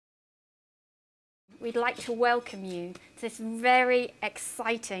we'd like to welcome you to this very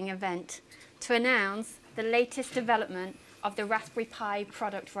exciting event to announce the latest development of the Raspberry Pi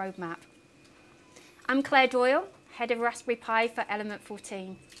product roadmap. I'm Claire Doyle, Head of Raspberry Pi for Element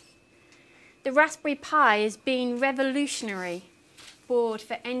 14. The Raspberry Pi has been revolutionary board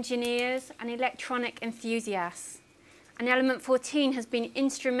for engineers and electronic enthusiasts, and Element 14 has been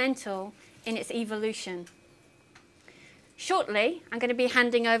instrumental in its evolution. Shortly, I'm going to be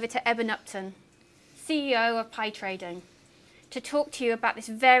handing over to Eben Upton, CEO of Pi Trading, to talk to you about this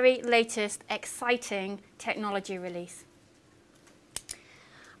very latest exciting technology release.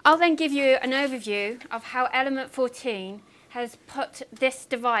 I'll then give you an overview of how Element 14 has put this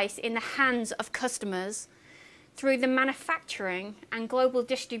device in the hands of customers through the manufacturing and global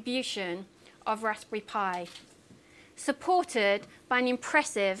distribution of Raspberry Pi, supported by an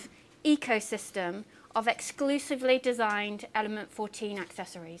impressive ecosystem of exclusively designed Element 14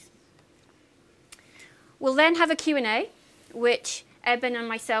 accessories. We'll then have a Q&A, which Eben and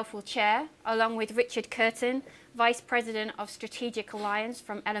myself will chair, along with Richard Curtin, Vice President of Strategic Alliance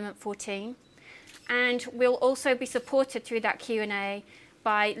from Element 14. And we'll also be supported through that Q&A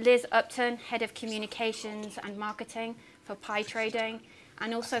by Liz Upton, Head of Communications and Marketing for Pi Trading,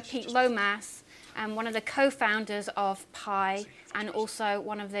 and also Pete Lomas, one of the co-founders of Pi, and also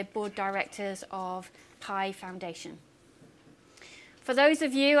one of the board directors of Pi Foundation. For those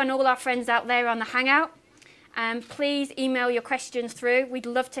of you and all our friends out there on the Hangout, please email your questions through. We'd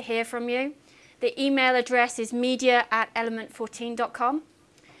love to hear from you. The email address is media@element14.com.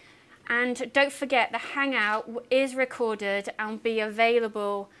 And don't forget, the Hangout is recorded and will be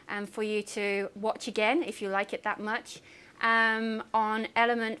available for you to watch again, if you like it that much, on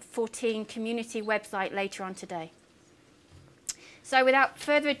Element 14 community website later on today. So without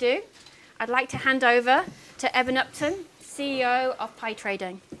further ado, I'd like to hand over to Eben Upton, CEO of Pi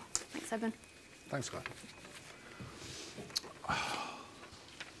Trading. Thanks, Eben. Thanks, Claire.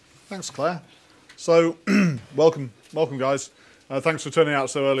 Thanks, Claire. So, welcome guys. Thanks for turning out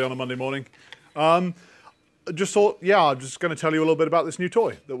so early on a Monday morning. Just thought, I'm just going to tell you a little bit about this new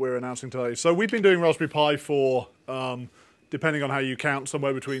toy that we're announcing today. So we've been doing Raspberry Pi for, depending on how you count,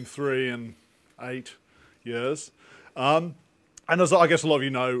 somewhere between 3 and 8 years. And as I guess a lot of you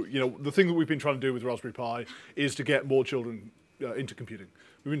know, the thing that we've been trying to do with Raspberry Pi is to get more children into computing.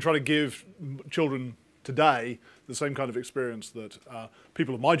 We've been trying to give children today the same kind of experience that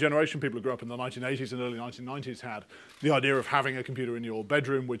people of my generation, people who grew up in the 1980s and early 1990s had. The idea of having a computer in your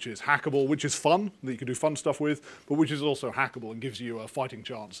bedroom which is hackable, which is fun, that you can do fun stuff with, but which is also hackable and gives you a fighting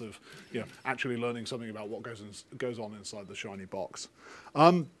chance of actually learning something about what goes on inside the shiny box.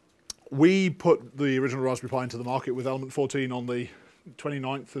 We put the original Raspberry Pi into the market with Element 14 on the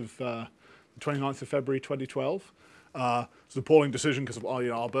 29th of February 2012. It's an appalling decision because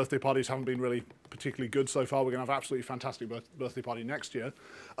our birthday parties haven't been really particularly good so far. We're going to have absolutely fantastic birthday party next year.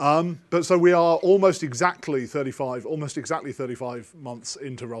 But so we are almost exactly 35 months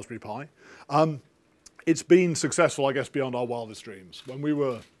into Raspberry Pi. It's been successful, I guess, beyond our wildest dreams. When we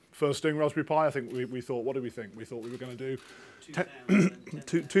were first doing Raspberry Pi, I think we thought, what did we think? We thought we were going to do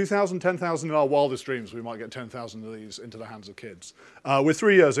 2,000, 10,000 in our wildest dreams. We might get 10,000 of these into the hands of kids. We're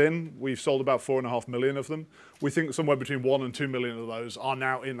 3 years in. We've sold about 4.5 million of them. We think somewhere between 1 and 2 million of those are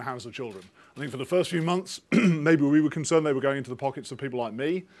now in the hands of children. I think for the first few months, maybe we were concerned they were going into the pockets of people like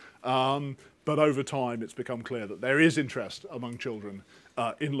me. But over time, it's become clear that there is interest among children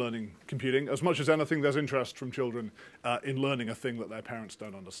in learning computing. As much as anything, there's interest from children in learning a thing that their parents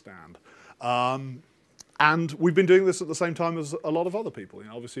don't understand. And we've been doing this at the same time as a lot of other people.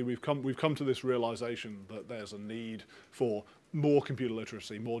 Obviously, we've come to this realization that there's a need for more computer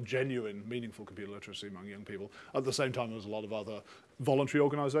literacy, more genuine, meaningful computer literacy among young people. At the same time, there's a lot of other voluntary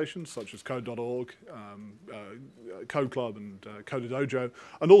organizations, such as Code.org, Code Club, and Codadojo,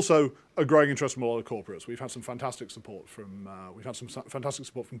 and also a growing interest from a lot of corporates. We've had some fantastic support from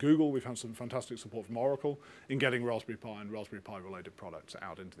Google. We've had some fantastic support from Oracle in getting Raspberry Pi and Raspberry Pi related products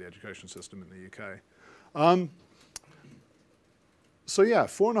out into the education system in the UK. So yeah,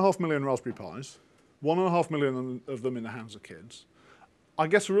 4.5 million Raspberry Pis, 1.5 million of them in the hands of kids. I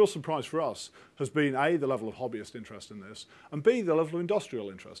guess a real surprise for us has been A, the level of hobbyist interest in this, and B, the level of industrial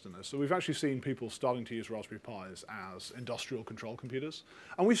interest in this. So we've actually seen people starting to use Raspberry Pis as industrial control computers.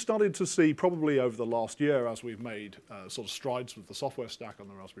 And we've started to see, probably over the last year, as we've made sort of strides with the software stack on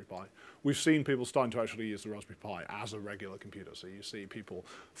the Raspberry Pi, we've seen people starting to actually use the Raspberry Pi as a regular computer. So you see people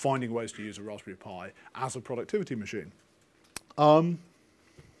finding ways to use a Raspberry Pi as a productivity machine.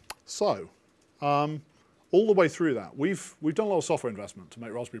 All the way through that, we've done a lot of software investment to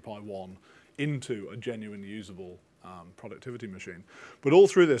make Raspberry Pi 1 into a genuine usable productivity machine. But all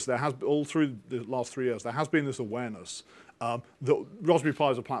through this, all through the last 3 years, there has been this awareness that Raspberry Pi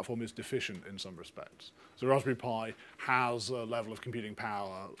as a platform is deficient in some respects. So Raspberry Pi has a level of computing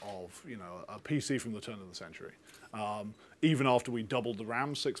power of, a PC from the turn of the century. Even after we doubled the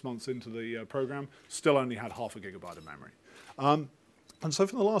RAM 6 months into the program, still only had ½ a gigabyte of memory. And so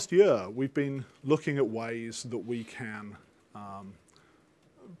for the last year, we've been looking at ways that we can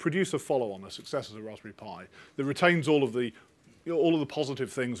produce a follow-on, a successor to Raspberry Pi, that retains all of the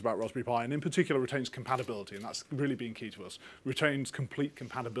positive things about Raspberry Pi, and in particular retains compatibility, and that's really been key to us. Retains complete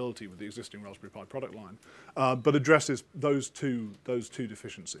compatibility with the existing Raspberry Pi product line, but addresses those two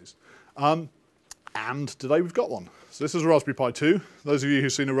deficiencies. And today we've got one. So this is a Raspberry Pi 2. Those of you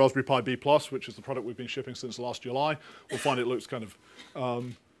who've seen a Raspberry Pi B+, which is the product we've been shipping since last July, will find it looks kind of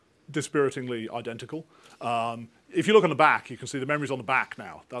dispiritingly identical. If you look on the back, you can see the memory's on the back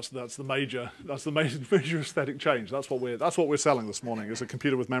now. That's the major aesthetic change. That's what we're selling this morning, is a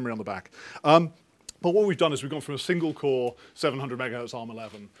computer with memory on the back. But what we've done is we've gone from a single core 700 megahertz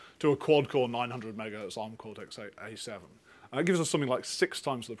ARM11 to a quad core 900 megahertz ARM Cortex A7. It gives us something like 6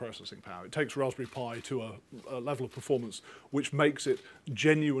 times the processing power. It takes Raspberry Pi to a level of performance which makes it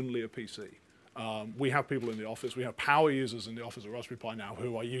genuinely a PC. We have people in the office, we have power users in the office of Raspberry Pi now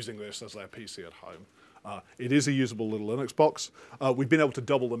who are using this as their PC at home. It is a usable little Linux box. We've been able to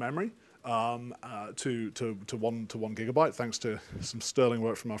double the memory to 1 gigabyte, thanks to some sterling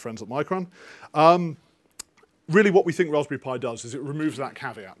work from our friends at Micron. Really what we think Raspberry Pi does is it removes that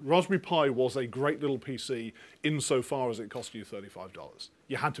caveat. Raspberry Pi was a great little PC insofar as it cost you $35.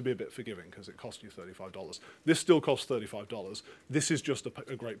 You had to be a bit forgiving because it cost you $35. This still costs $35. This is just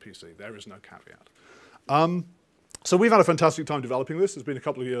a great PC. There is no caveat. So we've had a fantastic time developing this. It's been a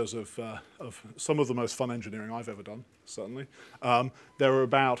couple of years of some of the most fun engineering I've ever done, certainly. There are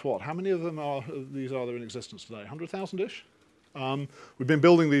about, how many of them are there in existence today? 100,000-ish? We've been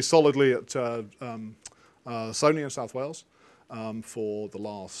building these solidly at Sony in South Wales for the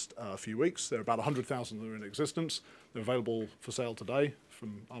last few weeks. There are about 100,000 that are in existence. They're available for sale today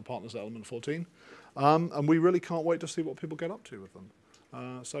from our partners at Element 14. And we really can't wait to see what people get up to with them.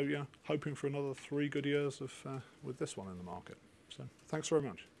 So yeah, hoping for another 3 good years with this one in the market. So thanks very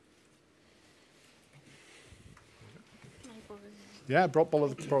much. Yeah, borrow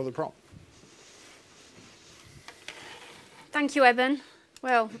the prop. Thank you, Eben.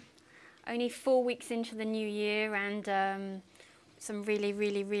 Well, only 4 weeks into the new year and some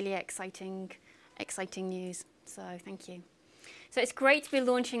really exciting news. So thank you. So it's great to be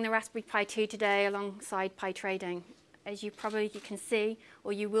launching the Raspberry Pi 2 today alongside Pi Trading. As you can see,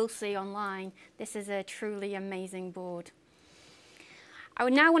 or you will see online, this is a truly amazing board. I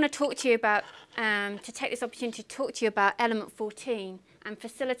would now want to talk to you about, to take this opportunity to talk to you about Element 14 and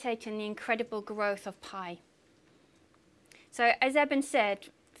facilitating the incredible growth of Pi. So as Eben said,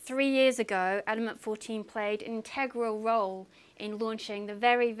 3 years ago, Element 14 played an integral role in launching the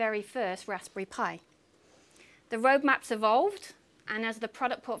very first Raspberry Pi. The roadmap's evolved, and as the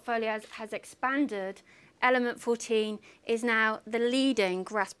product portfolio has expanded, Element 14 is now the leading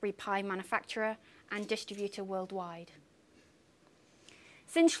Raspberry Pi manufacturer and distributor worldwide.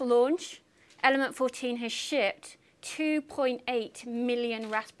 Since launch, Element 14 has shipped 2.8 million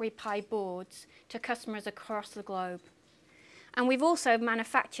Raspberry Pi boards to customers across the globe. And we've also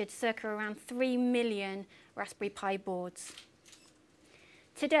manufactured circa around 3 million Raspberry Pi boards.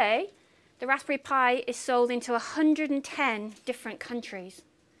 Today, the Raspberry Pi is sold into 110 different countries.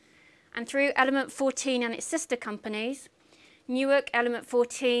 And through Element 14 and its sister companies, Newark Element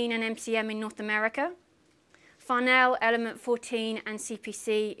 14 and MCM in North America, Farnell Element 14 and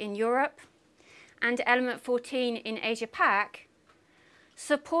CPC in Europe, and Element 14 in Asia-Pac,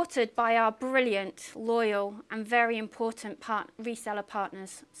 supported by our brilliant, loyal, and very important reseller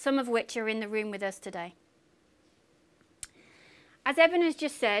partners, some of which are in the room with us today. As Eben has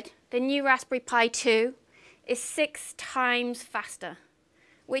just said, the new Raspberry Pi 2 is 6 times faster,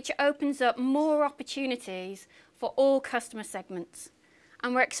 which opens up more opportunities for all customer segments.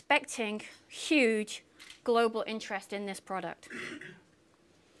 And we're expecting huge global interest in this product.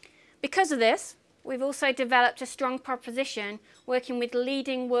 Because of this, we've also developed a strong proposition working with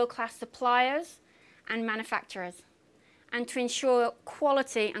leading world-class suppliers and manufacturers. And to ensure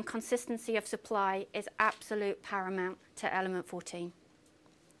quality and consistency of supply is absolute paramount to Element 14.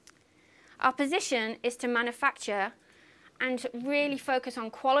 Our position is to manufacture and really focus on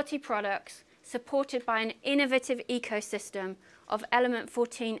quality products supported by an innovative ecosystem of Element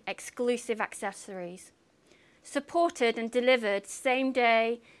 14 exclusive accessories, supported and delivered same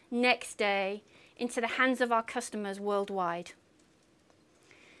day, next day, into the hands of our customers worldwide.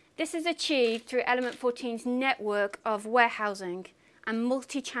 This is achieved through Element 14's network of warehousing and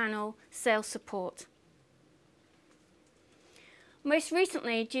multi-channel sales support. Most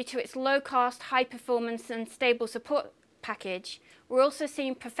recently, due to its low-cost, high-performance and stable support package, we're also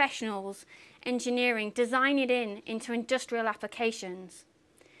seeing professionals engineering design it into industrial applications.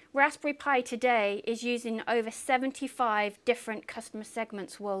 Raspberry Pi today is used in over 75 different customer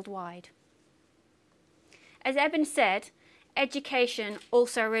segments worldwide. As Eben said, education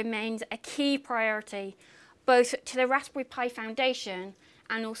also remains a key priority, both to the Raspberry Pi Foundation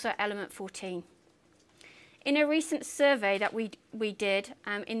and also Element 14. In a recent survey that we did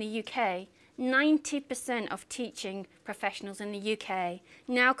in the UK, 90% of teaching professionals in the UK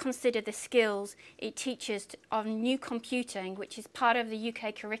now consider the skills it teaches on new computing, which is part of the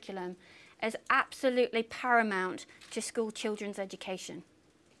UK curriculum, as absolutely paramount to school children's education.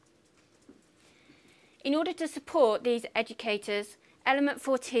 In order to support these educators, Element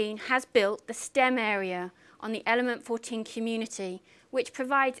 14 has built the STEM area on the Element 14 community, which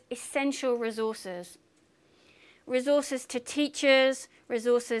provides essential resources. Resources to teachers,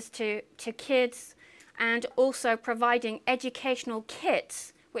 resources to kids, and also providing educational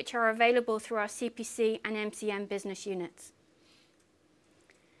kits which are available through our CPC and MCM business units.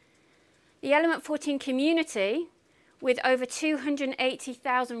 The Element 14 community, with over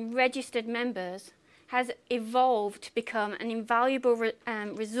 280,000 registered members, has evolved to become an invaluable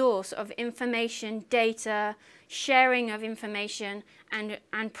resource of information, data, sharing of information,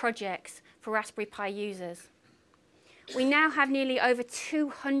 and projects for Raspberry Pi users. We now have nearly over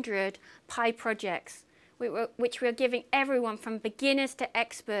 200 Pi projects, which we are giving everyone from beginners to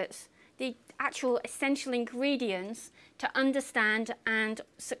experts the actual essential ingredients to understand and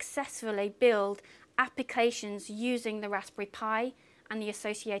successfully build applications using the Raspberry Pi and the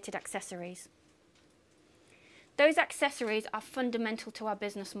associated accessories. Those accessories are fundamental to our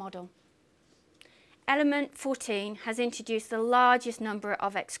business model. Element 14 has introduced the largest number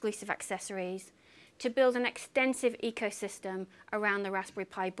of exclusive accessories to build an extensive ecosystem around the Raspberry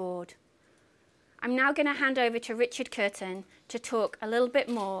Pi board. I'm now going to hand over to Richard Curtin to talk a little bit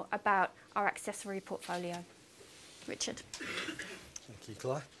more about our accessory portfolio. Richard. Thank you,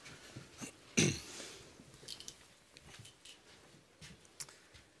 Claire.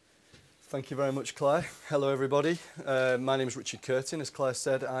 Thank you very much, Claire. Hello, everybody. My name is Richard Curtin. As Claire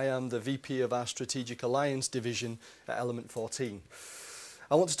said, I am the VP of our Strategic Alliance division at Element 14.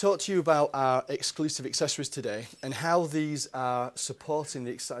 I want to talk to you about our exclusive accessories today and how these are supporting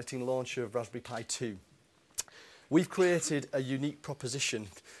the exciting launch of Raspberry Pi 2. We've created a unique proposition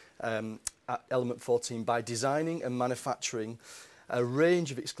at Element 14 by designing and manufacturing a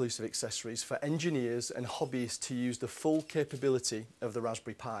range of exclusive accessories for engineers and hobbyists to use the full capability of the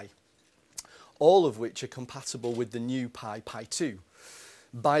Raspberry Pi, all of which are compatible with the new Pi 2.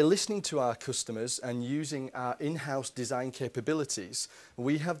 By listening to our customers and using our in-house design capabilities,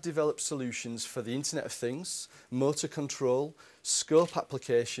 we have developed solutions for the Internet of Things, motor control, scope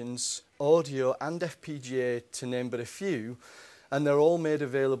applications, audio and FPGA, to name but a few, and they're all made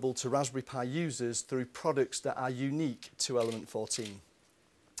available to Raspberry Pi users through products that are unique to Element 14.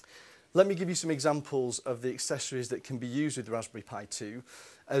 Let me give you some examples of the accessories that can be used with Raspberry Pi 2,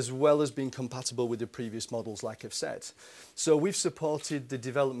 as well as being compatible with the previous models, like I've said. So we've supported the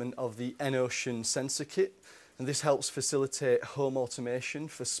development of the N-Ocean sensor kit, and this helps facilitate home automation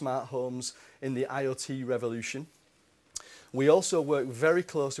for smart homes in the IoT revolution. We also work very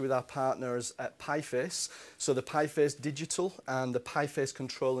closely with our partners at PiFace. So the PiFace Digital and the PiFace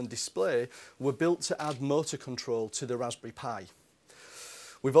Control and Display were built to add motor control to the Raspberry Pi.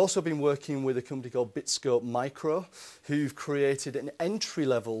 We've also been working with a company called Bitscope Micro, who've created an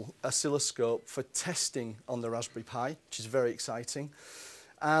entry-level oscilloscope for testing on the Raspberry Pi, which is very exciting.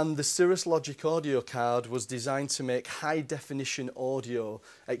 And the Cirrus Logic audio card was designed to make high-definition audio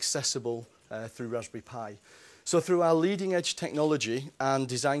accessible through Raspberry Pi. So through our leading-edge technology and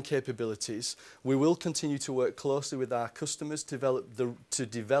design capabilities, we will continue to work closely with our customers to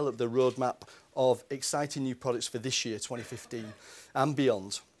develop the roadmap of exciting new products for this year, 2015, and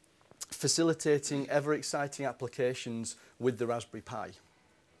beyond, facilitating ever-exciting applications with the Raspberry Pi.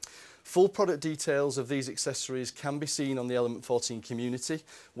 Full product details of these accessories can be seen on the Element 14 community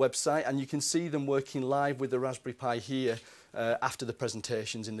website, and you can see them working live with the Raspberry Pi here after the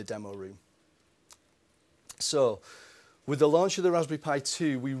presentations in the demo room. So, with the launch of the Raspberry Pi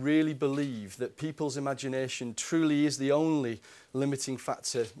 2, we really believe that people's imagination truly is the only limiting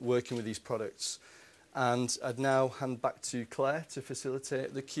factor working with these products. And I'd now hand back to Claire to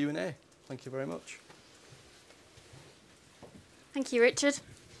facilitate the Q&A. Thank you very much. Thank you, Richard.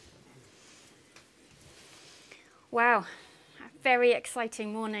 Wow, very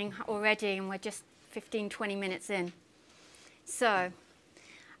exciting morning already, and we're just 15-20 minutes in. So,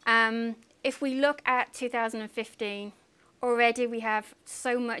 if we look at 2015, already we have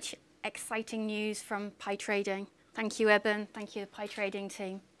so much exciting news from Pi Trading. Thank you, Eben. Thank you, the Pi Trading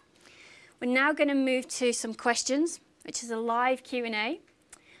team. We're now going to move to some questions, which is a live Q&A.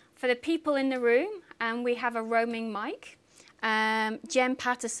 For the people in the room, we have a roaming mic. Jen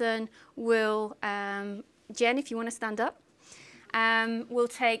Patterson will, Jen, if you want to stand up, we'll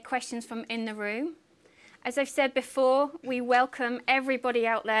take questions from in the room. As I've said before, we welcome everybody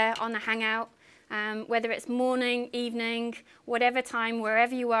out there on the Hangout, whether it's morning, evening, whatever time,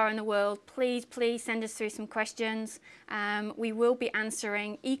 wherever you are in the world, please send us through some questions. We will be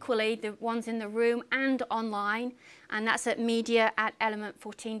answering equally the ones in the room and online, and that's at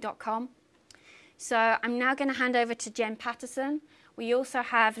media@element14.com. So I'm now going to hand over to Jen Patterson. We also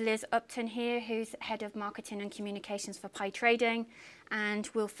have Liz Upton here, who's Head of Marketing and Communications for Pi Trading, and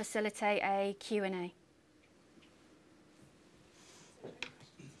will facilitate a Q&A.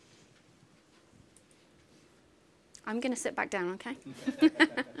 I'm going to sit back down, okay?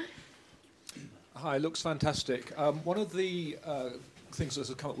 Hi, it looks fantastic. One of the things that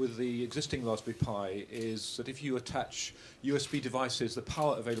has come up with the existing Raspberry Pi is that if you attach USB devices, the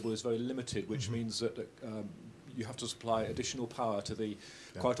power available is very limited, which means that you have to supply additional power to the,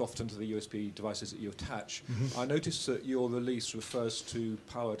 quite often to the USB devices that you attach. I noticed that your release refers to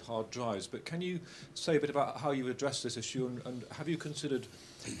powered hard drives, but can you say a bit about how you address this issue, and have you considered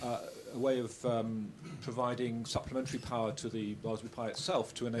a way of providing supplementary power to the Raspberry Pi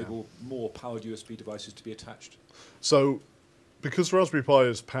itself to enable more powered USB devices to be attached? So, because Raspberry Pi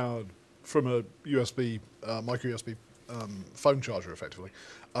is powered from a USB, micro USB phone charger, effectively,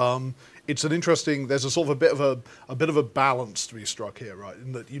 it's an interesting. There's a sort of a bit of a balance to be struck here, right?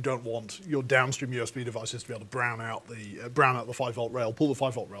 In that you don't want your downstream USB devices to be able to brown out the 5-volt rail, pull the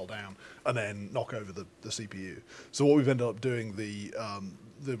 5-volt rail down, and then knock over the CPU. So what we've ended up doing, the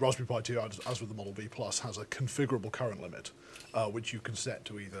Raspberry Pi 2, as with the Model V Plus, has a configurable current limit, which you can set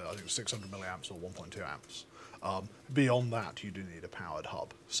to either, I think, 600 milliamps or 1.2 amps. Beyond that, you do need a powered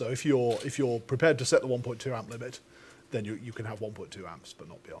hub. So if you're prepared to set the 1.2 amp limit, then you can have 1.2 amps, but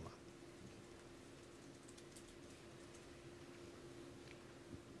not beyond that.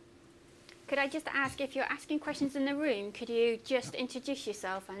 Could I just ask, if you're asking questions in the room, could you just introduce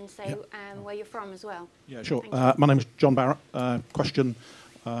yourself and say where you're from as well? Yeah, sure. My name is John Barrett. Question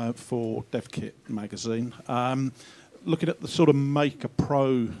for DevKit magazine. Looking at the sort of Maker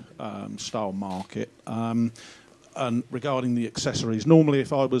Pro style market, and regarding the accessories, normally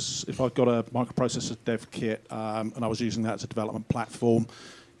if I've got a microprocessor dev kit and I was using that as a development platform,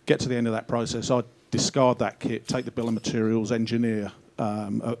 get to the end of that process, I'd discard that kit, take the bill of materials, engineer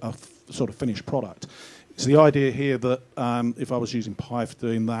a sort of finished product. It's the idea here that if I was using Pi for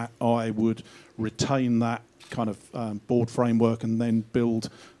doing that, I would retain that kind of board framework and then build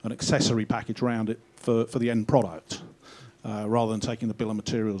an accessory package around it for the end product, rather than taking the bill of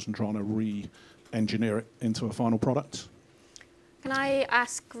materials and trying to re-engineer it into a final product. Can I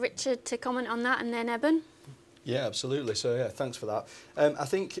ask Richard to comment on that, and then Eben? Yeah, absolutely. So yeah, thanks for that. I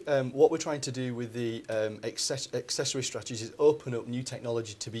think what we're trying to do with the accessory strategies is open up new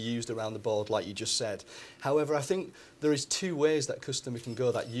technology to be used around the board, like you just said. However, I think there is two ways that customer can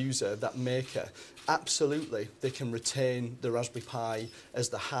go, that user, that maker. Absolutely, they can retain the Raspberry Pi as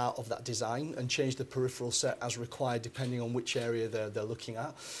the heart of that design and change the peripheral set as required depending on which area they're looking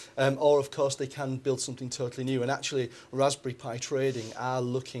at. Or of course they can build something totally new, and actually Raspberry Pi Trading are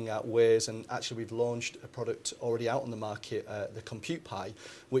looking at ways, and actually we've launched a product already out on the market, the Compute Pi,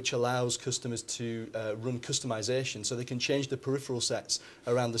 which allows customers to run customization, so they can change the peripheral sets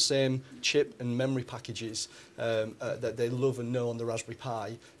around the same chip and memory packages that they love and know on the Raspberry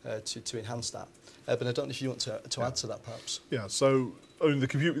Pi to enhance that. But I don't know if you want to add to that, perhaps. Yeah, so I mean, the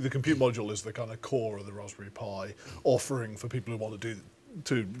compute module is the kind of core of the Raspberry Pi offering for people who want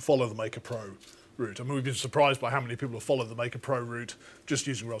to follow the Maker Pro route. I mean, we've been surprised by how many people have followed the Maker Pro route just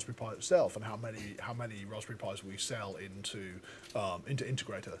using Raspberry Pi itself, and how many Raspberry Pis we sell into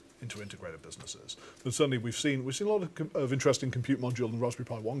integrator businesses. But certainly we've seen a lot of interesting compute module in the Raspberry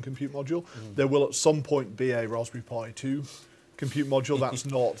Pi 1 compute module. There will at some point be a Raspberry Pi 2 compute module.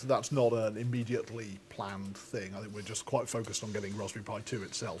 That's not an immediately planned thing. I think we're just quite focused on getting Raspberry Pi 2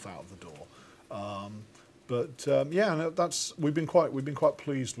 itself out of the door. Yeah, no, we've been quite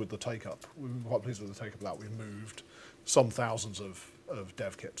pleased with the take up. We've been quite pleased with the take up of that. We've moved some thousands of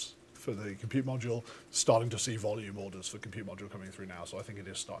dev kits for the compute module, starting to see volume orders for compute module coming through now. So I think it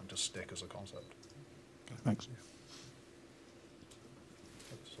is starting to stick as a concept. Okay, thanks.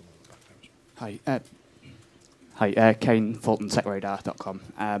 Hi, Hi, Kane,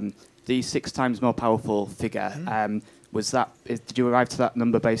 FultonTechRadar.com. The 6 times more powerful figure, did you arrive to that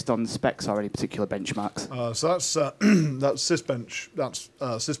number based on specs or any particular benchmarks? So that's that's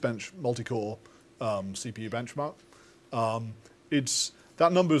Sysbench multi-core CPU benchmark.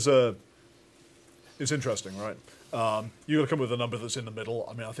 That number's it's interesting, right? You've got to come with a number that's in the middle.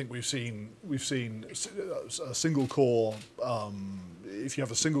 I mean, I think we've seen a single core. If you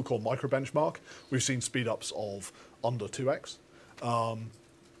have a single core micro benchmark, we've seen speed ups of under 2x.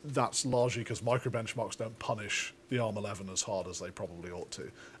 That's largely because micro benchmarks don't punish the ARM11 as hard as they probably ought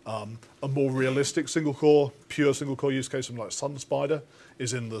to. A more realistic pure single core use case, something like Sun Spider,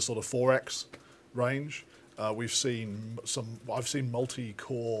 is in the sort of 4x range. I've seen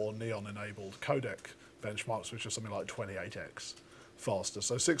multi-core Neon-enabled codec benchmarks, which are something like 28x faster.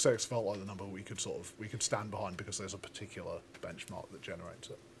 So 6x felt like the number we could stand behind because there's a particular benchmark that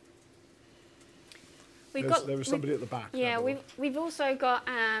generates it. There was somebody at the back. Yeah, we've also got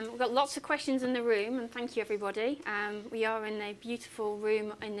lots of questions in the room, and thank you everybody. We are in a beautiful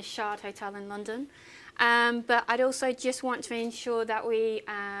room in the Shard Hotel in London, but I'd also just want to ensure that we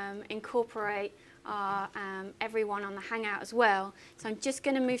incorporate everyone on the Hangout as well. So I'm just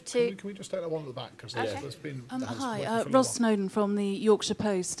going to move to... Can we just take that one at the back? Because there's been... Hi, Ros Snowden from the Yorkshire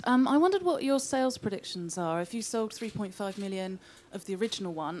Post. I wondered what your sales predictions are. If you sold 3.5 million of the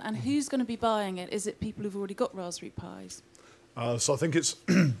original one, and who's going to be buying it? Is it people who've already got Raspberry Pis? So I think it's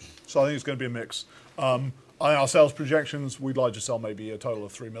going to be a mix. Our sales projections, we'd like to sell maybe a total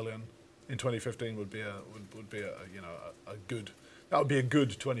of 3 million in 2015. Would be a good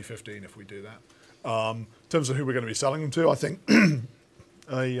 2015 if we do that. In terms of who we're going to be selling them to, I think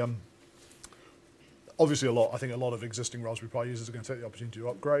obviously I think a lot of existing Raspberry Pi users are going to take the opportunity to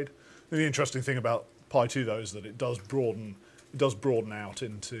upgrade. And the interesting thing about Pi 2 though is that it does broaden out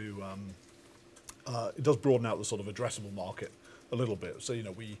into the sort of addressable market a little bit. So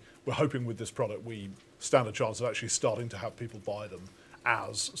we're hoping with this product we stand a chance of actually starting to have people buy them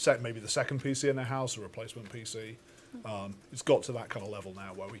as maybe the second PC in their house, a replacement PC. It's got to that kind of level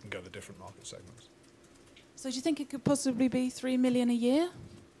now where we can go to different market segments. So do you think it could possibly be 3 million a year?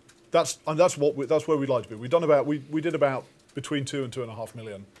 That's where we'd like to be. We did about between 2 and 2.5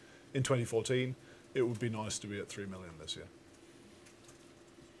 million in 2014. It would be nice to be at 3 million this year.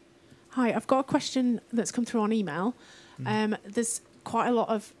 Hi, I've got a question that's come through on email. There's quite a lot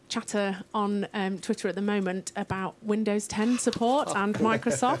of chatter on Twitter at the moment about Windows 10 support and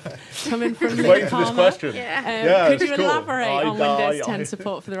Microsoft coming from Lee Palmer. Question. Could you elaborate on Windows 10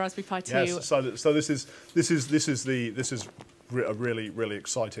 support for the Raspberry Pi 2? Yes, so this is a really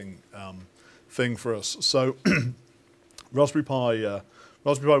exciting thing for us. So Raspberry Pi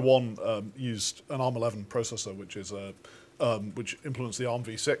 1 used an ARM11 processor, which implements the ARM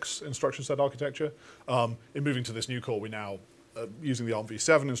v6 instruction set architecture. In moving to this new core, we now using the ARM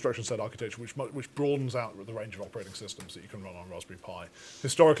v7 instruction set architecture, which broadens out the range of operating systems that you can run on Raspberry Pi.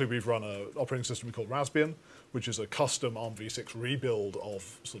 Historically, we've run an operating system we call Raspbian, which is a custom ARM v6 rebuild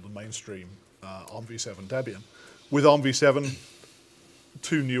of sort of the mainstream ARM v7 Debian. With ARM v7,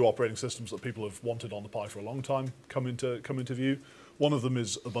 2 new operating systems that people have wanted on the Pi for a long time come into view. One of them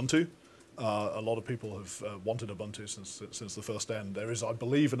is Ubuntu. A lot of people have wanted Ubuntu since the first end. There is, I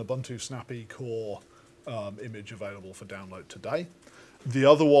believe, an Ubuntu Snappy Core image available for download today. The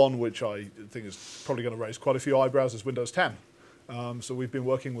other one, which I think is probably going to raise quite a few eyebrows, is Windows 10. So we've been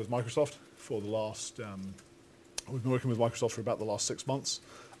working with Microsoft for about the last 6 months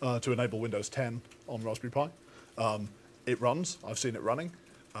to enable Windows 10 on Raspberry Pi. It runs. I've seen it running.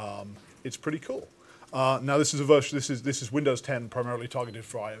 It's pretty cool. Now this is a version. This is Windows 10 primarily targeted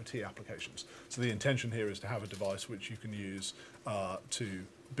for IoT applications. So the intention here is to have a device which you can use to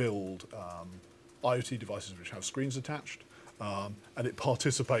build IoT devices which have screens attached, and it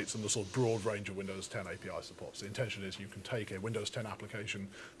participates in the sort of broad range of Windows 10 API support. So the intention is you can take a Windows 10 application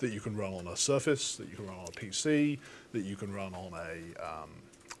that you can run on a Surface, that you can run on a PC, that you can run on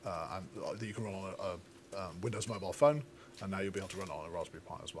a Windows mobile phone, and now you'll be able to run it on a Raspberry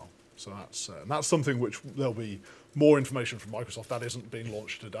Pi as well. So that's something which there'll be more information from Microsoft. That isn't being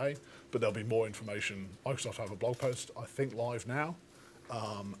launched today, but there'll be more information. Microsoft have a blog post, I think, live now,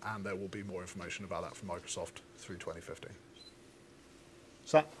 and there will be more information about that from Microsoft through 2015.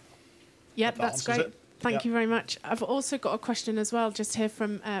 So, yep, that's great. Thank you very much. I've also got a question as well, just here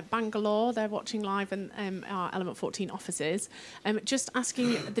from Bangalore. They're watching live in our Element 14 offices. Just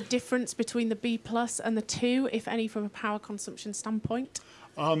asking the difference between the B Plus and the 2, if any, from a power consumption standpoint.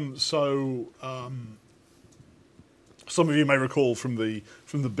 Some of you may recall from the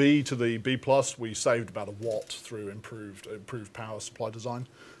B to the B Plus, we saved about a watt through improved power supply design.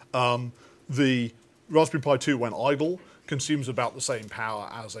 The Raspberry Pi 2, when idle, consumes about the same power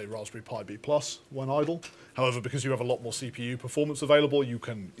as a Raspberry Pi B Plus when idle. However, because you have a lot more CPU performance available, you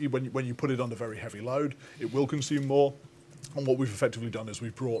can, when you put it under very heavy load, it will consume more. And what we've effectively done is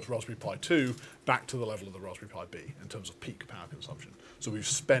we've brought Raspberry Pi 2 back to the level of the Raspberry Pi B in terms of peak power consumption. So we've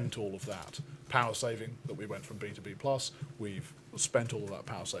spent all of that power saving that we went from B to B+, we've spent all of that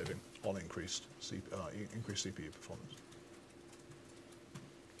power saving on increased CPU performance.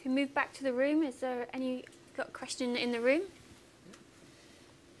 We move back to the room. Is there any got a question in the room?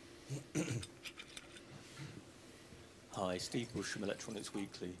 Hi, Steve Bush from Electronics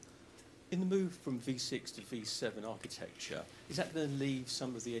Weekly. In the move from V6 to V7 architecture, is that going to leave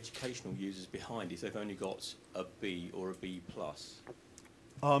some of the educational users behind if they've only got a B or a B+?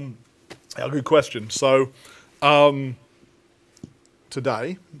 Yeah, good question. So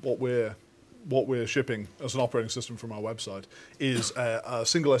today, what we're shipping as an operating system from our website is a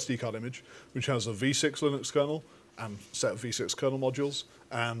single SD card image, which has a V6 Linux kernel and a set of V6 kernel modules,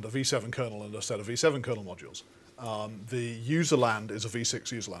 and a V7 kernel and a set of V7 kernel modules. The user land is a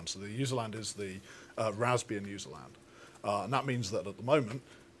V6 user land, so the user land is the Raspbian user land. And that means that at the moment,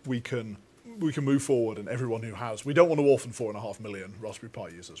 we can move forward, and everyone who has, we don't want to orphan 4.5 million Raspberry Pi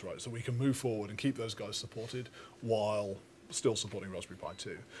users, right? So we can move forward and keep those guys supported while still supporting Raspberry Pi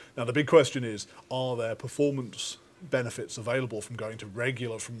 2. Now the big question is, are there performance benefits available from going to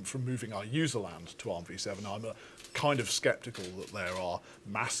regular, from moving our user land to ARM v7? I'm kind of skeptical that there are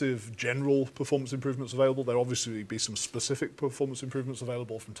massive general performance improvements available. There obviously be some specific performance improvements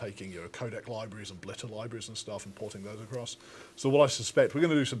available from taking your codec libraries and blitter libraries and stuff and porting those across. So what I suspect, we're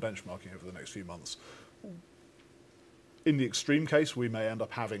going to do some benchmarking over the next few months. In the extreme case, we may end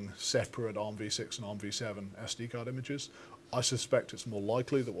up having separate ARM v6 and ARM v7 SD card images. I suspect it's more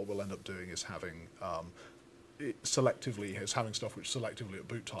likely that what we'll end up doing is having having stuff which selectively at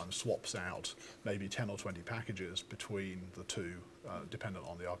boot time swaps out maybe 10 or 20 packages between the two, dependent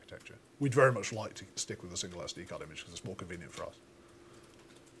on the architecture. We'd very much like to stick with a single SD card image because it's more convenient for us.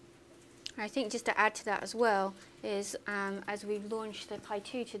 I think just to add to that as well is as we've launched the Pi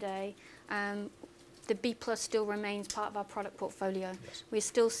 2 today, the B Plus still remains part of our product portfolio. Yes. We're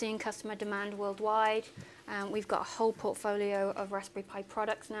still seeing customer demand worldwide. We've got a whole portfolio of Raspberry Pi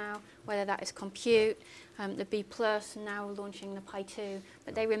products now, whether that is compute, the B Plus, now we're launching the Pi 2,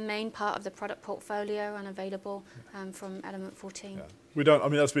 but they remain part of the product portfolio and available from Element 14. Yeah. We don't, I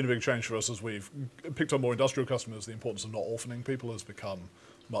mean, that's been a big change for us as we've picked on more industrial customers. The importance of not orphaning people has become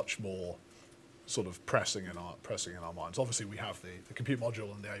much more sort of pressing in our minds. Obviously, we have the compute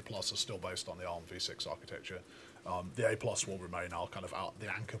module, and the A Plus are still based on the ARM v6 architecture. The A Plus will remain our kind of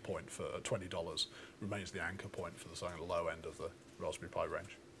the anchor point for $20. Remains the anchor point for the low end of the Raspberry Pi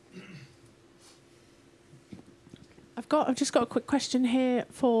range. I've just got a quick question here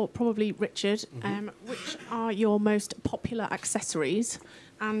for probably Richard. Which are your most popular accessories?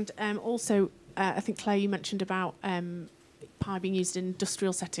 And also, I think Claire, you mentioned about Pi being used in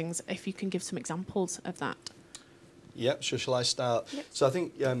industrial settings. If you can give some examples of that. Yep, sure. Shall I start? Yep. So I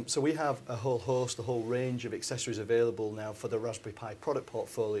think, so we have a whole range of accessories available now for the Raspberry Pi product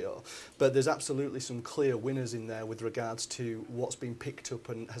portfolio, but there's absolutely some clear winners in there with regards to what's been picked up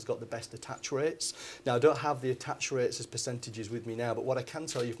and has got the best attach rates. Now, I don't have the attach rates as percentages with me now, but what I can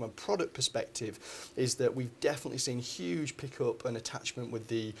tell you from a product perspective is that we've definitely seen huge pickup and attachment with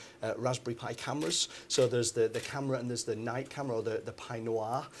the Raspberry Pi cameras. So there's the camera and there's the night camera, or the Pi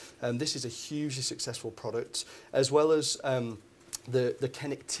Noir. This is a hugely successful product, as well as the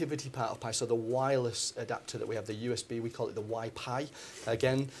connectivity part of Pi, so the wireless adapter that we have, the USB, we call it the Wi-Pi.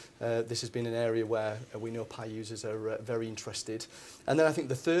 Again, this has been an area where we know Pi users are very interested. And then I think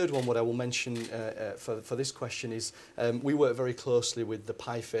the third one, what I will mention for this question is we work very closely with the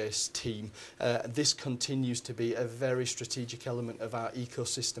PiFace team. This continues to be a very strategic element of our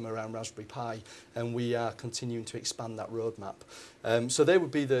ecosystem around Raspberry Pi, and we are continuing to expand that roadmap. So they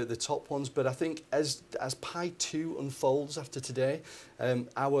would be the top ones, but I think as Pi 2 unfolds after today,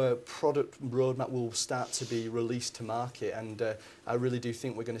 our product roadmap will start to be released to market, and I really do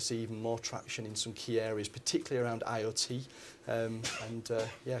think we're going to see even more traction in some key areas, particularly around IoT,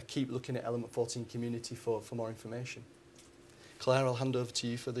 yeah, keep looking at Element 14 community for more information. Claire, I'll hand over to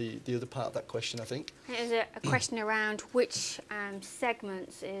you for the other part of that question, I think. There's a question around which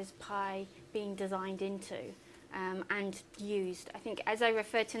segments is Pi being designed into and used. I think, as I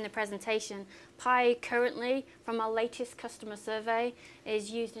referred to in the presentation, Pi currently, from our latest customer survey,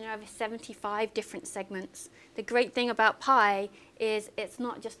 is used in over 75 different segments. The great thing about Pi is it's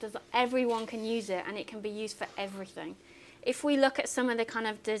not just as everyone can use it, and it can be used for everything. If we look at some of the kind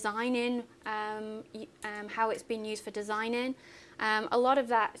of design-in, how it's been used for design-in, A lot of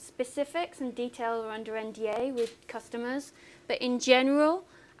that specifics and detail are under NDA with customers, but in general,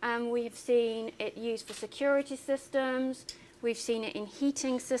 we have seen it used for security systems, we've seen it in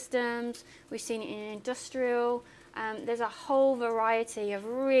heating systems, we've seen it in industrial. There's a whole variety of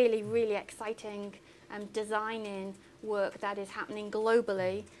really, really exciting designing work that is happening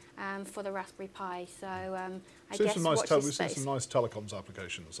globally for the Raspberry Pi. So I guess watch this we've seen space. some nice telecoms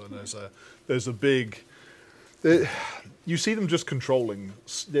applications, and there's a big. You see them just controlling,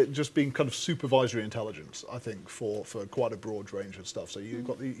 just being kind of supervisory intelligence, I think, for quite a broad range of stuff. So you've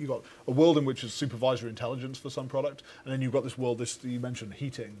got a world in which is supervisory intelligence for some product, and then you've got this world. You mentioned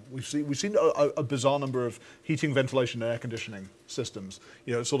heating. We've seen a bizarre number of heating, ventilation, and air conditioning systems.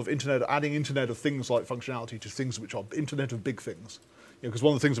 You know, sort of adding Internet of Things like functionality to things which are Internet of Big Things. Because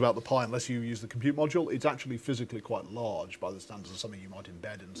one of the things about the Pi, unless you use the compute module, it's actually physically quite large by the standards of something you might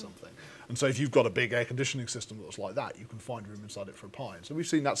embed in something. And so if you've got a big air conditioning system that's like that, you can find room inside it for a Pi. And so we've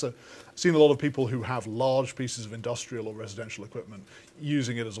seen seen a lot of people who have large pieces of industrial or residential equipment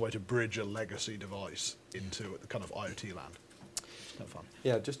using it as a way to bridge a legacy device into the kind of IoT land. It's kind of fun.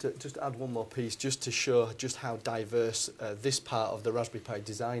 Yeah, just to add one more piece, just to show just how diverse this part of the Raspberry Pi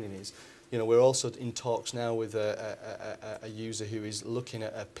designing is. You know, we're also in talks now with a user who is looking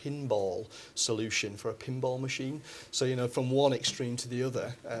at a pinball solution for a pinball machine. So, you know, from one extreme to the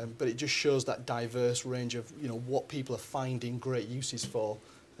other, but it just shows that diverse range of, you know, what people are finding great uses for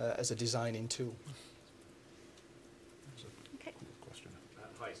as a designing tool. Okay.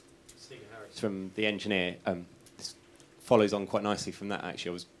 Hi, Stephen Harris from The Engineer. This follows on quite nicely from that,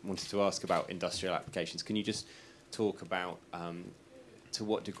 actually. I wanted to ask about industrial applications. Can you just talk about to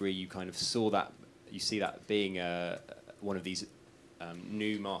what degree you kind of you see that being one of these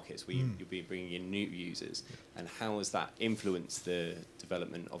new markets where you'll be bringing in new users, and how has that influenced the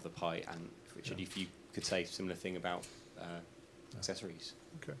development of the Pi? And Richard, if you could say a similar thing about accessories.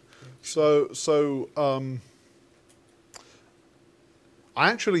 Okay, so I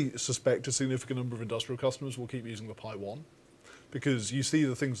actually suspect a significant number of industrial customers will keep using the Pi 1, because you see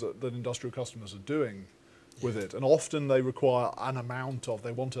the things that industrial customers are doing with it, and often they require an amount of,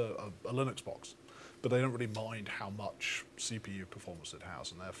 they want a Linux box, but they don't really mind how much CPU performance it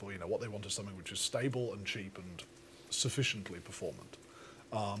has, and therefore, you know, what they want is something which is stable and cheap and sufficiently performant.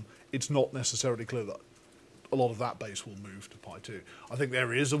 It's not necessarily clear that a lot of that base will move to Pi 2. I think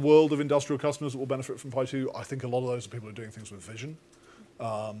there is a world of industrial customers that will benefit from Pi 2. I think a lot of those are people who are doing things with vision.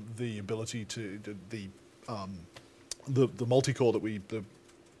 The ability to, the multi-core the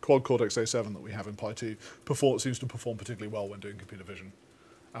quad Cortex A7 that we have in Pi 2 seems to perform particularly well when doing computer vision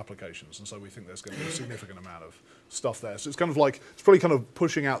applications, and so we think there's going to be a significant amount of stuff there. So it's kind of like, it's probably kind of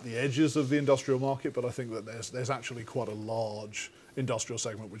pushing out the edges of the industrial market, but I think that there's actually quite a large industrial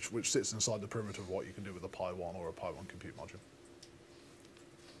segment which sits inside the perimeter of what you can do with a Pi 1 or a Pi 1 compute module.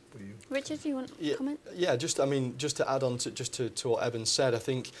 Richard, do you want to comment? Yeah, just to add on to what Eben said, I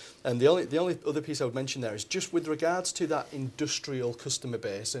think, and the only other piece I would mention there is just with regards to that industrial customer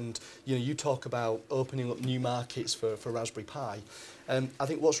base, and you know, you talk about opening up new markets for Raspberry Pi. I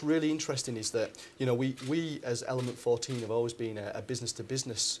think what's really interesting is that, you know, we as Element 14 have always been a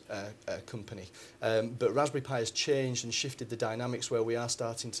business-to-business company, but Raspberry Pi has changed and shifted the dynamics where we are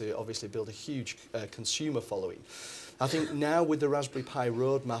starting to obviously build a huge consumer following. I think now with the Raspberry Pi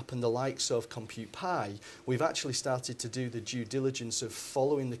roadmap and the likes of Compute Pi, we've actually started to do the due diligence of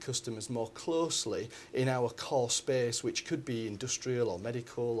following the customers more closely in our core space, which could be industrial or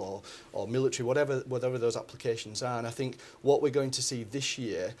medical or military, whatever those applications are. And I think what we're going to see this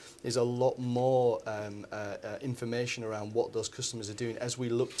year is a lot more information around what those customers are doing as we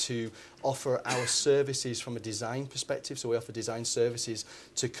look to offer our services from a design perspective. So we offer design services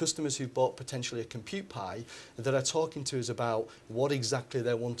to customers who've bought potentially a Compute Pi that are talking to us about what exactly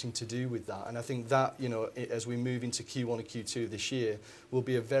they're wanting to do with that. And I think that, you know, as we move into Q1 and Q2 this year, will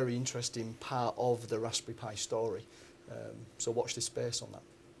be a very interesting part of the Raspberry Pi story. So watch this space on that.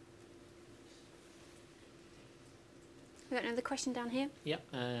 We've got another question down here. Yeah,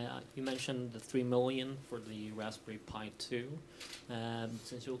 you mentioned the 3 million for the Raspberry Pi 2.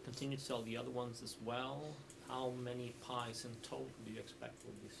 Since you'll continue to sell the other ones as well, how many Pis in total do you expect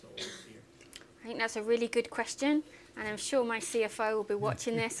will be sold this year? I think that's a really good question, and I'm sure my CFO will be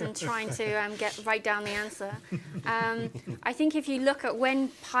watching this and trying to write down the answer. I think if you look at when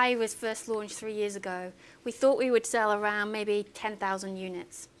Pi was first launched 3 years ago, we thought we would sell around maybe 10,000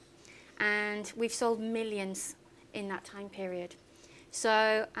 units, and we've sold millions in that time period.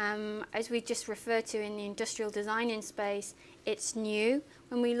 So as we just referred to in the industrial designing space, it's new.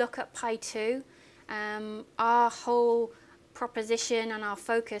 When we look at Pi 2, our whole proposition and our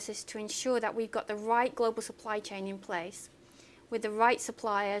focus is to ensure that we've got the right global supply chain in place. with the right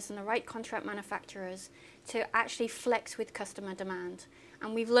suppliers and the right contract manufacturers to actually flex with customer demand.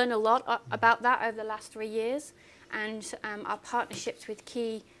 And we've learned a lot about that over the last 3 years, and our partnerships with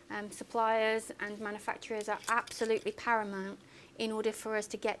key suppliers and manufacturers are absolutely paramount in order for us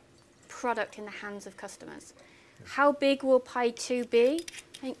to get product in the hands of customers. How big will Pi 2 be?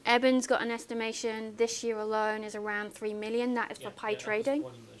 I think Eben's got an estimation this year alone is around 3 million. That is for Pi trading.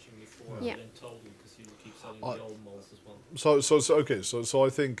 Yeah. In total, because you keep selling the old molds as well. So I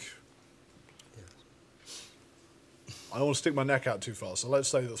think I don't want to stick my neck out too far. So let's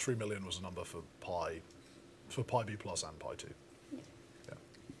say that 3 million was a number for Pi B plus and Pi 2.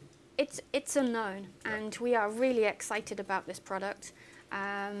 Yeah. It's unknown, and we are really excited about this product.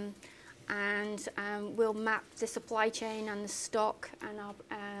 We'll map the supply chain and the stock and our,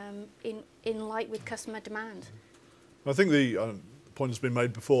 in light with customer demand. I think the point has been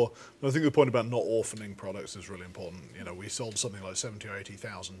made before, but I think the point about not orphaning products is really important. You know, we sold something like 70 or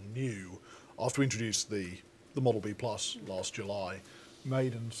 80,000 new after we introduced the Model B Plus last July.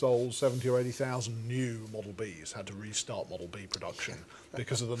 Made and sold 70 or 80,000 new Model Bs. Had to restart Model B production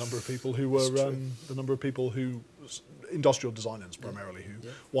because of the number of people who were industrial designers primarily who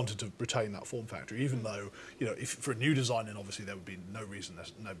wanted to retain that form factor. Even though, you know, if for a new design, then obviously there would be no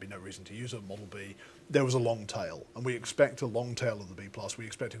reason to use a Model B. There was a long tail, and we expect a long tail of the B Plus. We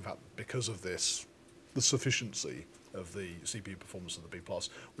expect, in fact, because of this, the sufficiency of the CPU performance of the B Plus,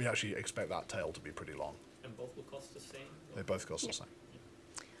 we actually expect that tail to be pretty long. And both will cost the same? They both cost the same.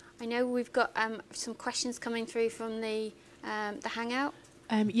 I know we've got some questions coming through from the Hangout.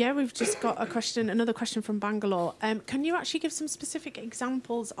 Yeah, we've just got another question from Bangalore. Can you actually give some specific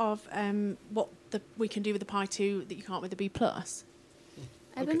examples of what we can do with the Pi 2 that you can't with the B plus?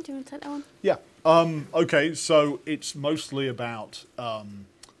 Eben, do you want to take that one? Yeah. Okay, so it's mostly about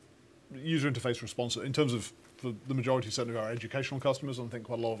user interface responsive in terms of the majority certainly of our educational customers, and I think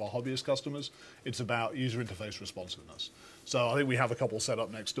quite a lot of our hobbyist customers, it's about user interface responsiveness. So I think we have a couple set up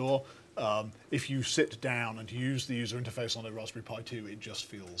next door. If you sit down and use the user interface on a Raspberry Pi 2, it just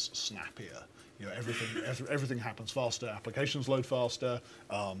feels snappier. You know, everything happens faster, applications load faster,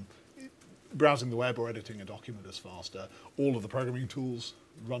 browsing the web or editing a document is faster. All of the programming tools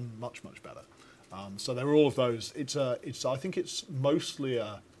run much, much better. So there are all of those. I think it's mostly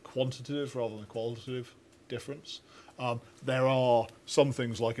a quantitative rather than a qualitative difference. There are some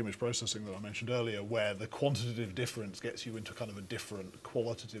things like image processing that I mentioned earlier where the quantitative difference gets you into kind of a different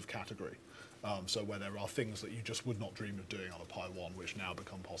qualitative category. So where there are things that you just would not dream of doing on a Pi 1 which now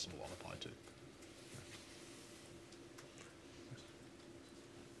become possible on a Pi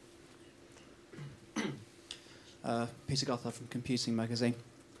 2. Peter Gothard from Computing Magazine.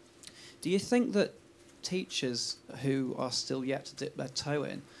 Do you think that teachers who are still yet to dip their toe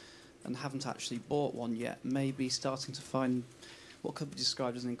in and haven't actually bought one yet may be starting to find what could be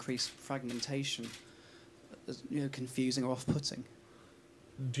described as an increased fragmentation, as, you know, confusing or off-putting?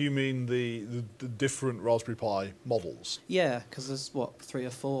 Do you mean the different Raspberry Pi models? Yeah, because there's, what, 3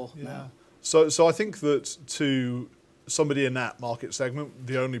 or 4 now? So I think that to somebody in that market segment,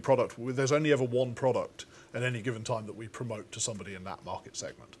 there's only ever one product at any given time that we promote to somebody in that market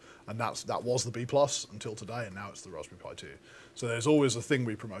segment. And that was the B Plus until today, and now it's the Raspberry Pi 2. So there's always a thing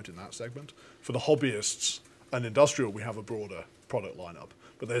we promote in that segment. For the hobbyists and industrial, we have a broader product lineup.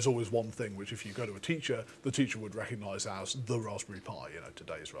 But there's always one thing which, if you go to a teacher, the teacher would recognise as the Raspberry Pi, you know,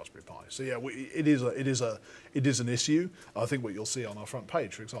 today's Raspberry Pi. So yeah, it is an issue. I think what you'll see on our front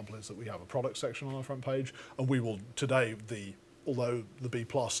page, for example, is that we have a product section on our front page, and we will today although the B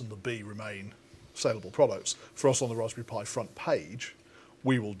Plus and the B remain saleable products, for us on the Raspberry Pi front page,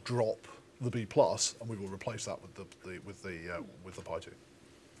 we will drop the B Plus and we will replace that with the Pi 2.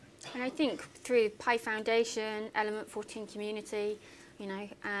 And I think through Pi Foundation, Element 14 community, you know,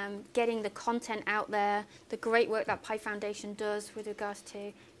 getting the content out there, the great work that Pi Foundation does with regards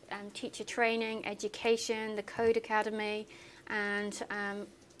to teacher training, education, the Code Academy, and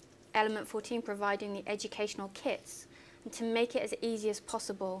Element 14 providing the educational kits, and to make it as easy as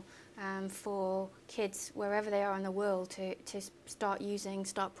possible for kids wherever they are in the world to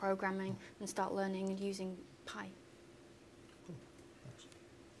start programming and start learning and using Pi. Cool.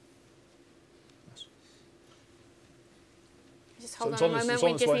 Thanks. Just hold on a moment,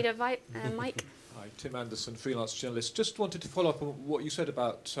 we just need a mic. Hi, Tim Anderson, freelance journalist. Just wanted to follow up on what you said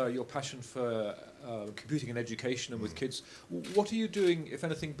about your passion for computing and education and with kids. What are you doing, if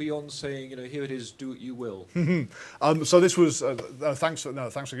anything, beyond saying, you know, here it is, do what you will? So this was thanks for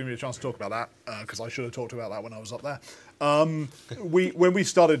giving me a chance to talk about that, because I should have talked about that when I was up there. When we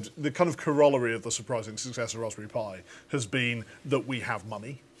started, the kind of corollary of the surprising success of Raspberry Pi has been that we have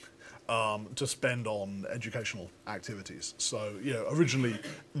money. to spend on educational activities. So, you know, originally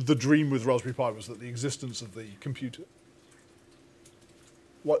the dream with Raspberry Pi was that the existence of the computer.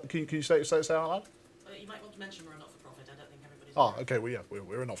 What can you say out loud? You might want to mention we're a not-for-profit. I don't think everybody's. Oh, okay. Well, yeah,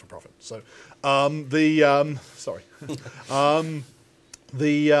 we're a not-for-profit. So, sorry,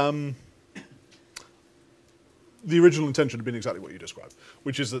 the original intention had been exactly what you described,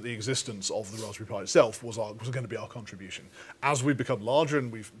 which is that the existence of the Raspberry Pi itself was going to be our contribution. As we've become larger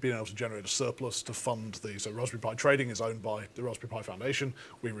and we've been able to generate a surplus to fund so Raspberry Pi trading is owned by the Raspberry Pi Foundation.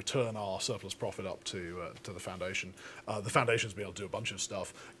 We return our surplus profit up to the foundation. The foundation's been able to do a bunch of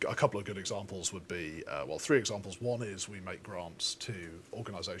stuff. A couple of good examples would be, well, 3 examples. One is we make grants to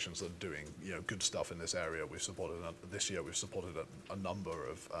organisations that are doing, you know, good stuff in this area. We've supported this year. We've supported a number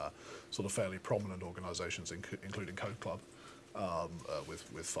of sort of fairly prominent organisations, including Code Club,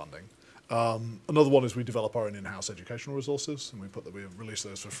 with funding. Another one is we develop our own in-house educational resources, and we release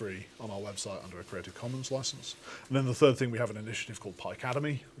those for free on our website under a Creative Commons license. And then the third thing, we have an initiative called Pi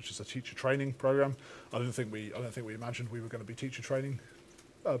Academy, which is a teacher training program. I don't think we imagined we were going to be teacher training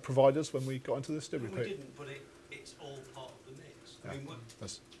providers when we got into this, did we? We didn't, but it's all part of the mix. Yeah. I mean,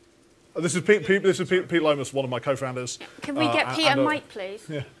 this is Pete Lomas, one of my co-founders. Can we get Pete a mic, please?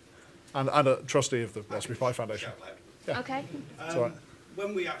 Yeah. And a trustee of the Raspberry Pi Foundation. Yeah. Okay.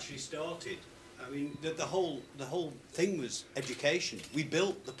 When we actually started, I mean, the whole thing was education. We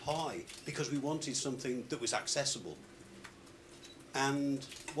built the Pi because we wanted something that was accessible. And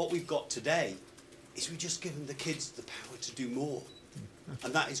what we've got today is we just given the kids the power to do more.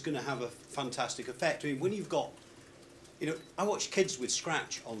 And that is going to have a fantastic effect. I mean, when you've got, you know, I watch kids with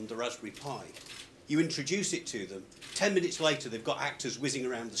Scratch on the Raspberry Pi. You introduce it to them, 10 minutes later they've got actors whizzing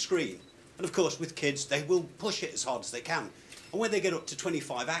around the screen. And of course with kids they will push it as hard as they can. And when they get up to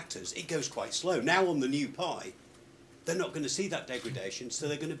 25 actors it goes quite slow. Now on the new Pi they're not going to see that degradation, so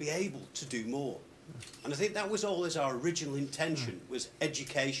they're going to be able to do more. And I think that was always our original intention, was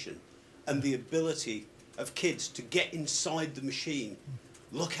education and the ability of kids to get inside the machine,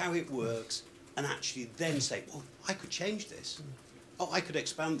 look how it works, and actually then say, well, I could change this. Oh, I could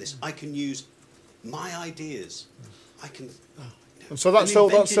expand this. I can use my ideas. I can. And so that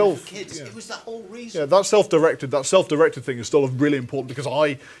kids. Yeah. It was the whole reason. Yeah, that self-directed thing is still really important, because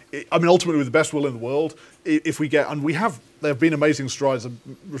I mean, ultimately, with the best will in the world, if we get, and there have been amazing strides. I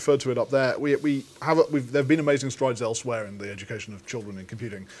referred to it up there. There have been amazing strides elsewhere in the education of children in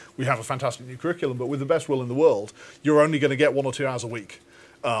computing. We have a fantastic new curriculum, but with the best will in the world, you're only going to get 1 or 2 hours a week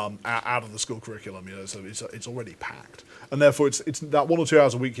out of the school curriculum, you know, so it's already packed, and therefore it's that 1 or 2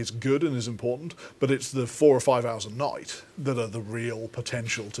 hours a week is good and is important, but it's the 4 or 5 hours a night that are the real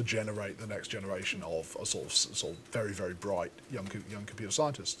potential to generate the next generation of a sort of very, very bright young computer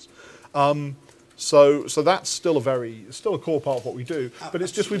scientists. So that's still a core part of what we do, but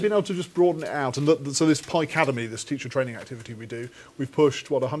it's just we've been able to just broaden it out, and so this Pi Academy, this teacher training activity we do, we've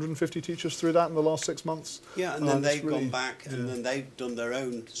pushed 150 teachers through that in the last 6 months. Yeah, and then they've gone back, and then they've done their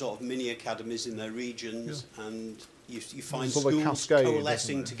own sort of mini academies in their regions, and you find schools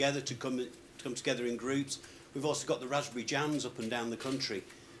coalescing together to come together in groups. We've also got the Raspberry Jams up and down the country.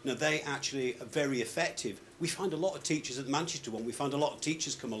 Now they actually are very effective. We find a lot of teachers at the Manchester one. We find a lot of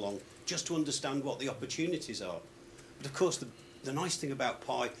teachers come along just to understand what the opportunities are. But of course, the nice thing about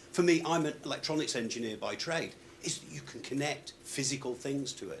Pi, for me, I'm an electronics engineer by trade, is that you can connect physical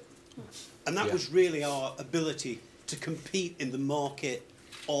things to it. And that was really our ability to compete in the market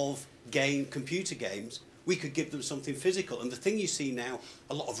of computer games. We could give them something physical. And the thing you see now,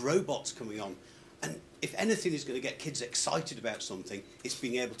 a lot of robots coming on. And if anything is going to get kids excited about something, it's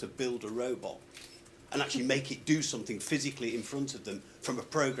being able to build a robot and actually make it do something physically in front of them from a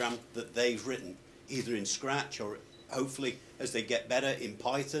program that they've written, either in Scratch or hopefully, as they get better, in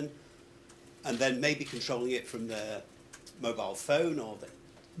Python, and then maybe controlling it from their mobile phone, or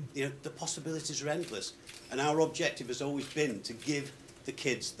the possibilities are endless. And our objective has always been to give the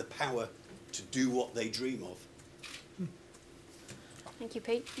kids the power to do what they dream of. Thank you,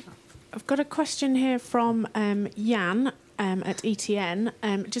 Pete. I've got a question here from Jan at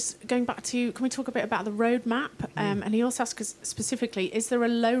ETN. Just going back to, can we talk a bit about the roadmap? And he also asks us specifically, is there a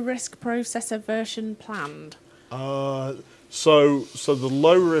low-risk processor version planned? So the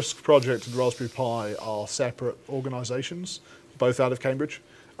low-risk project and Raspberry Pi are separate organisations, both out of Cambridge.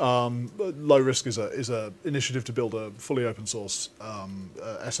 Low Risk is a initiative to build a fully open source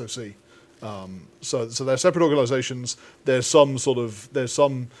SoC. So they're separate organisations. There's some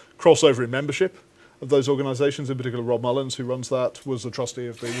crossover in membership of those organisations. In particular, Rob Mullins, who runs that, was a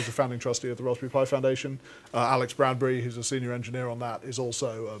founding trustee of the Raspberry Pi Foundation. Alex Bradbury, who's a senior engineer on that, is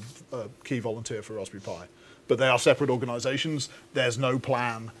also a key volunteer for Raspberry Pi. But they are separate organisations. There's no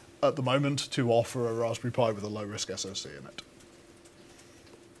plan at the moment to offer a Raspberry Pi with a low-risk SoC in it.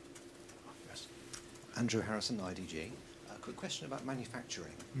 Yes. Andrew Harrison, IDG. A quick question about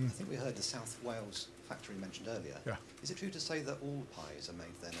manufacturing. I think we heard the South Wales factory mentioned earlier. Yeah. Is it true to say that all pies are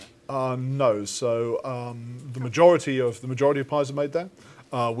made there now? No. So the majority of pies are made there.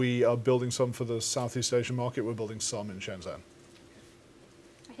 We are building some for the Southeast Asian market. We're building some in Shenzhen.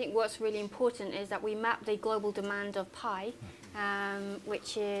 I think what's really important is that we map the global demand of Pi,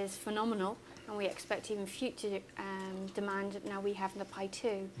 which is phenomenal, and we expect even future demand now we have the Pi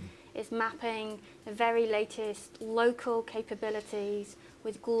 2. Is mapping the very latest local capabilities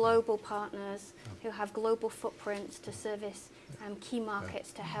with global partners who have global footprints to service key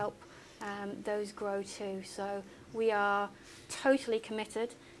markets to help those grow too. So we are totally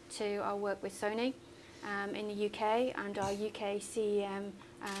committed to our work with Sony in the UK and our UK CEM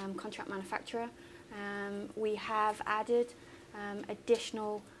contract manufacturer. We have added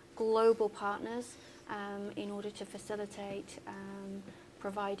additional global partners in order to facilitate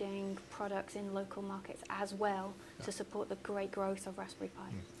providing products in local markets as well to support the great growth of Raspberry Pi.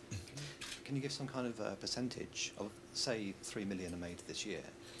 Can you give some kind of percentage of, say, 3 million are made this year?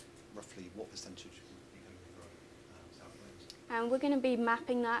 Roughly what percentage are you going to grow South Wales? We're going to be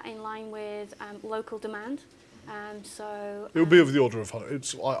mapping that in line with local demand. So it will be of the order of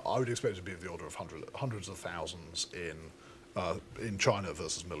I would expect it to be of the order of hundreds of thousands in China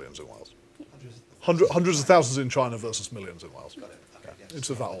versus millions in Wales. Yeah. Hundreds of thousands in China versus millions in Wales. Got it. Okay, yes. It's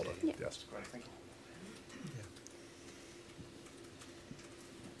of that order. Yeah. Yes. Great, thank you.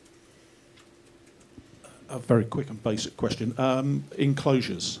 A very quick and basic question.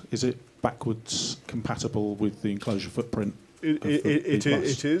 Enclosures, is it backwards compatible with the enclosure footprint?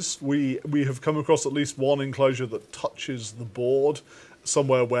 It is. We have come across at least one enclosure that touches the board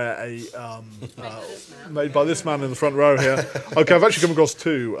somewhere where made by this man in the front row here. Okay, I've actually come across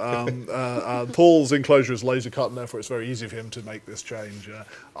two. Paul's enclosure is laser cut, and therefore it's very easy for him to make this change.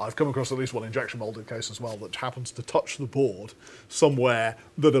 I've come across at least one injection molded case as well that happens to touch the board somewhere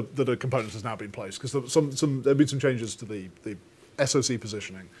that a component has now been placed, because there have been some changes to the SoC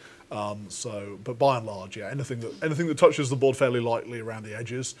positioning. But by and large, yeah, anything that touches the board fairly lightly around the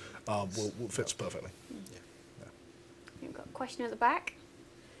edges will fits perfectly. We've got a question at the back.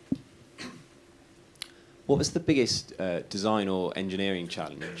 What was the biggest design or engineering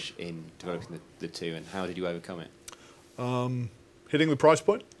challenge in developing the two, and how did you overcome it? Hitting the price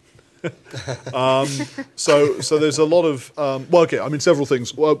point. So there's a lot of several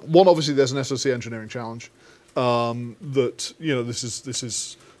things. Well, one, obviously, there's an SoC engineering challenge. That this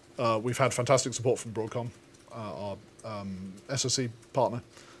is we've had fantastic support from Broadcom, our SoC partner,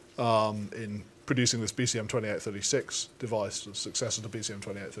 in producing this BCM2836 device, the successor to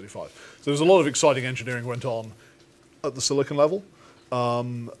BCM2835. So there's a lot of exciting engineering went on at the silicon level.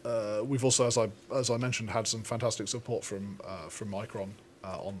 We've also, as I mentioned, had some fantastic support from Micron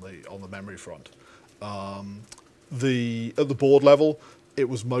on the memory front. At the board level, it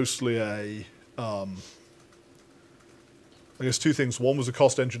was mostly I guess two things. One was a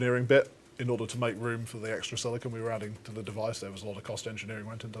cost engineering bit. In order to make room for the extra silicon we were adding to the device, there was a lot of cost engineering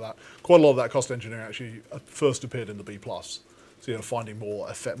went into that. Quite a lot of that cost engineering actually first appeared in the B+. So finding more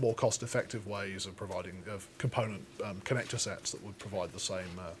cost-effective ways of providing component connector sets that would provide the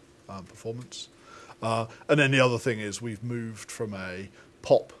same performance. And then the other thing is we've moved from a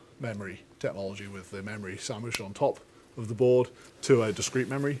POP memory technology with the memory sandwiched on top of the board to a discrete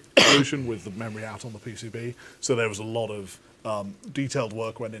memory solution with the memory out on the PCB. So there was a lot of detailed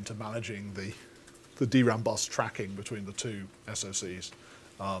work went into managing the DRAM bus tracking between the two SoCs,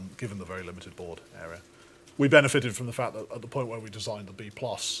 given the very limited board area. We benefited from the fact that at the point where we designed the B+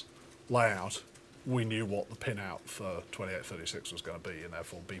 layout, we knew what the pin out for 2836 was going to be, and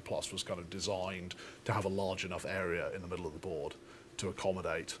therefore B+ was kind of designed to have a large enough area in the middle of the board to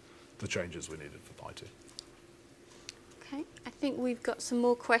accommodate the changes we needed for Pi 2. Okay, I think we've got some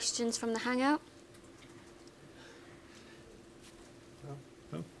more questions from the Hangout.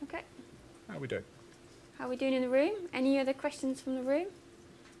 No? Okay. How are we doing? How are we doing in the room? Any other questions from the room?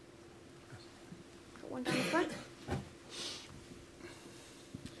 Got one down the front.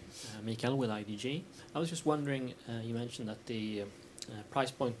 Mikael with IDG. I was just wondering, you mentioned that the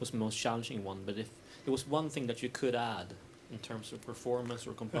price point was the most challenging one, but if there was one thing that you could add in terms of performance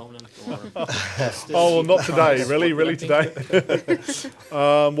or component, or oh, well, not today, really today.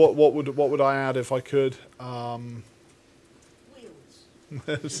 What would I add if I could? I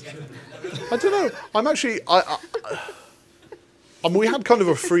don't know. I'm actually. I mean, we had kind of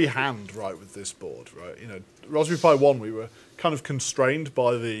a free hand, right, with this board, right? Raspberry Pi 1, we were kind of constrained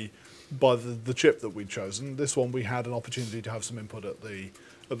by the chip that we'd chosen. This one, we had an opportunity to have some input at the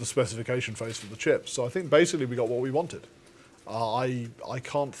at the specification phase for the chips. So I think basically we got what we wanted. I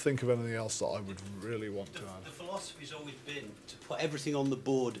can't think of anything else that I would really want to add. The philosophy's always been to put everything on the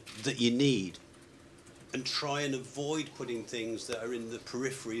board that you need and try and avoid putting things that are in the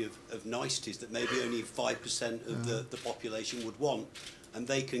periphery of niceties that maybe only 5% of the population would want, and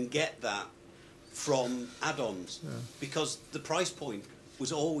they can get that from add-ons, because the price point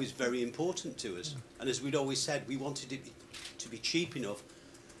was always very important to us. And as we'd always said, we wanted it to be cheap enough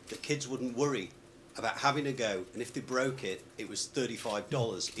that kids wouldn't worry about having a go, and if they broke it, it was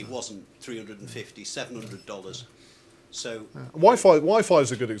 $35. It wasn't $350, $700. So Wi-Fi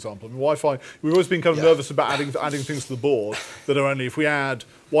is a good example. I mean, Wi-Fi, we've always been kind of nervous about adding things to the board that are only, if we add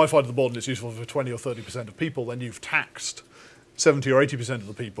Wi-Fi to the board and it's useful for 20 or 30% of people, then you've taxed 70 or 80% of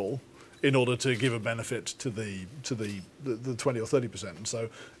the people in order to give a benefit to the 20 or 30%. And so,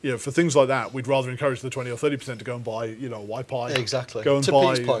 for things like that, we'd rather encourage the 20 or 30% to go and buy, Wi-Fi. Exactly. Go and to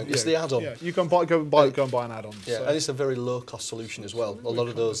buy. Pete's point, it's the add-on. Yeah, you can go and buy an add-on. Yeah, so. and it's a very low-cost solution as well. A lot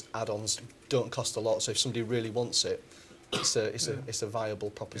of those add-ons don't cost a lot, so if somebody really wants it, it's a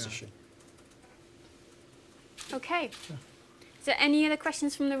viable proposition. Okay. Is there any other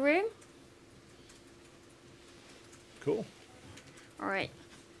questions from the room? Cool. All right.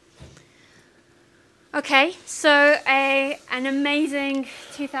 Okay, so an amazing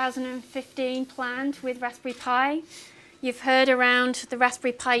 2015 planned with Raspberry Pi. You've heard around the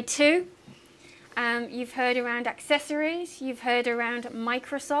Raspberry Pi 2. You've heard around accessories. You've heard around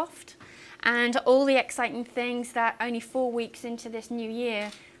Microsoft and all the exciting things that only 4 weeks into this new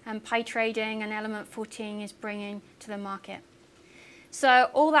year Pi Trading and Element 14 is bringing to the market. So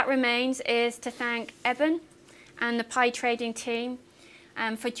all that remains is to thank Eben and the Pi Trading team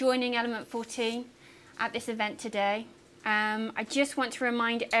for joining Element 14 at this event today. I just want to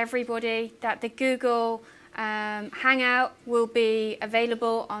remind everybody that the Google Hangout will be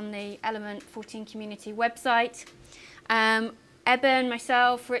available on the Element 14 community website. Eben,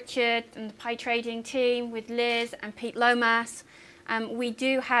 myself, Richard, and the Pi Trading team with Liz and Pete Lomas, we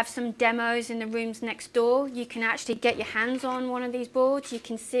do have some demos in the rooms next door. You can actually get your hands on one of these boards. You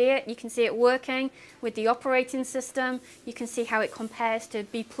can see it working with the operating system. You can see how it compares to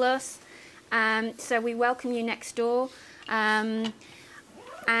B+. So we welcome you next door. And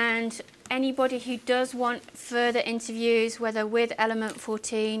anybody who does want further interviews, whether with Element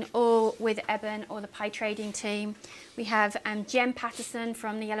 14 or with Eben or the Pi Trading team, we have Jem Patterson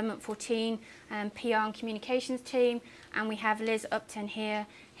from the Element 14 PR and communications team, and we have Liz Upton here,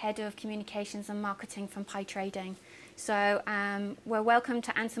 Head of Communications and Marketing from Pi Trading. So we're welcome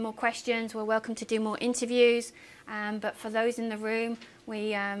to answer more questions, we're welcome to do more interviews, but for those in the room,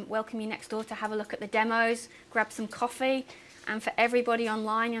 we welcome you next door to have a look at the demos, grab some coffee, and for everybody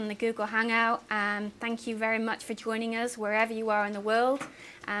online on the Google Hangout, thank you very much for joining us wherever you are in the world.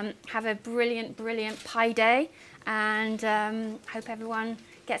 Have a brilliant, brilliant Pi Day, and hope everyone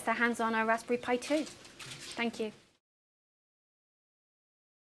gets their hands on our Raspberry Pi 2. Thank you.